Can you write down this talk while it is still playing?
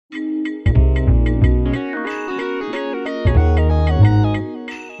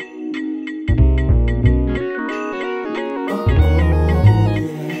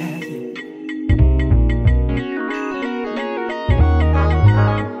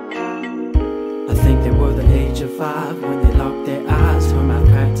age of 5, when they locked their eyes, her mouth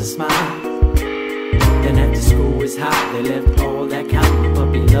cracked a smile. Then after school was high, they left all that kind of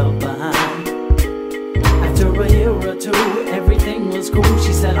puppy love behind. After a year or two, everything was cool.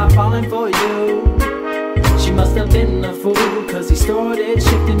 She said, I'm falling for you. She must have been a fool, cause he started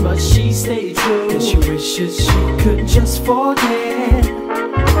shifting, but she stayed true. And she wishes she could just forget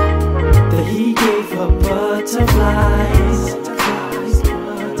that he gave her butterflies.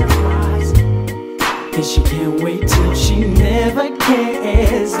 And she can't wait till she never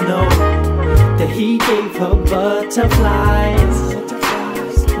cares, no, that he gave her butterflies.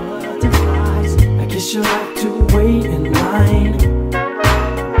 I guess you'll have to wait in line.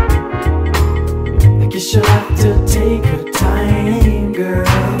 I guess you'll have to take her time, girl.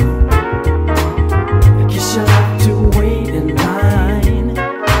 I guess you'll have to wait in line.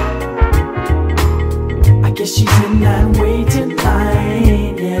 I guess she's in that waiting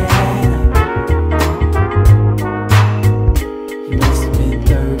line, yeah. He must have been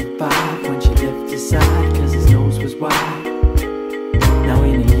 35 when she left his side, cause his nose was wide. Now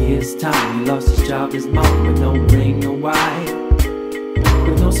in a year's time, he lost his job, his mom with no ring, no wife.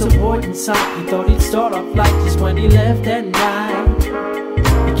 With no support inside, he thought he'd start off life just when he left at night.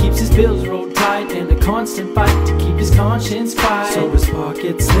 He keeps his bills rolled tight in a constant fight to keep his conscience quiet. So his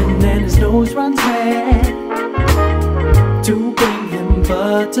pockets thin and his nose runs red to bring him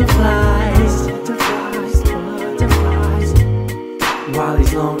butterflies. While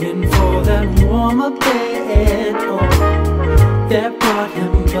he's longing for that warmer bed, oh, that brought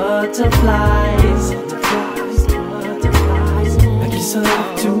him butterflies. I guess I'll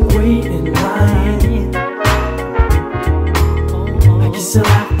have to wait in line. I guess I'll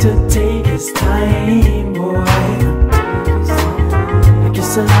have to take his time, boy. I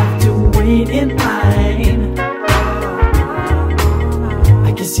guess I'll have to wait in line.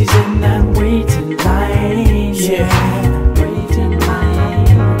 I guess he's in that waiting line, yeah. Waiting line,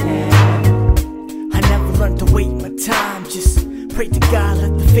 yeah. I never learned to wait my time, just pray to God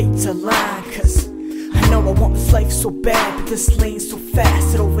let the fates align. Cause I know I want this life so bad, but this lane's so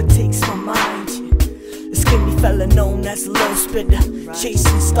fast it overtakes my mind, yeah. The skinny fella known as a low spitter,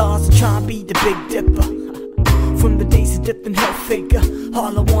 chasing stars and trying to be the Big Dipper. From the days of dipping her figure,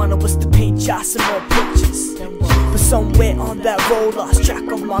 all I wanted was to paint y'all some more pictures. But somewhere on that road, lost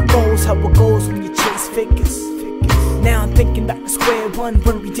track of my goals, how it goes when you chase figures. Now I'm thinking back to square one,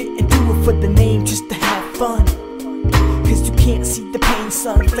 when we didn't do it for the name, just to have fun. Cause you can't see the pain,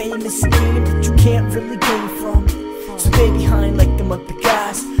 son. Fame is a game that you can't really gain from. So stay behind like them other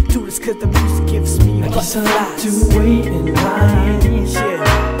guys. Do this cause the music gives me I guess I'll have to butterflies. wait in line, Yeah.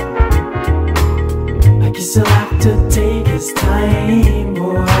 I guess I'll have to take his time,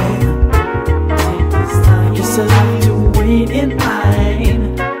 boy.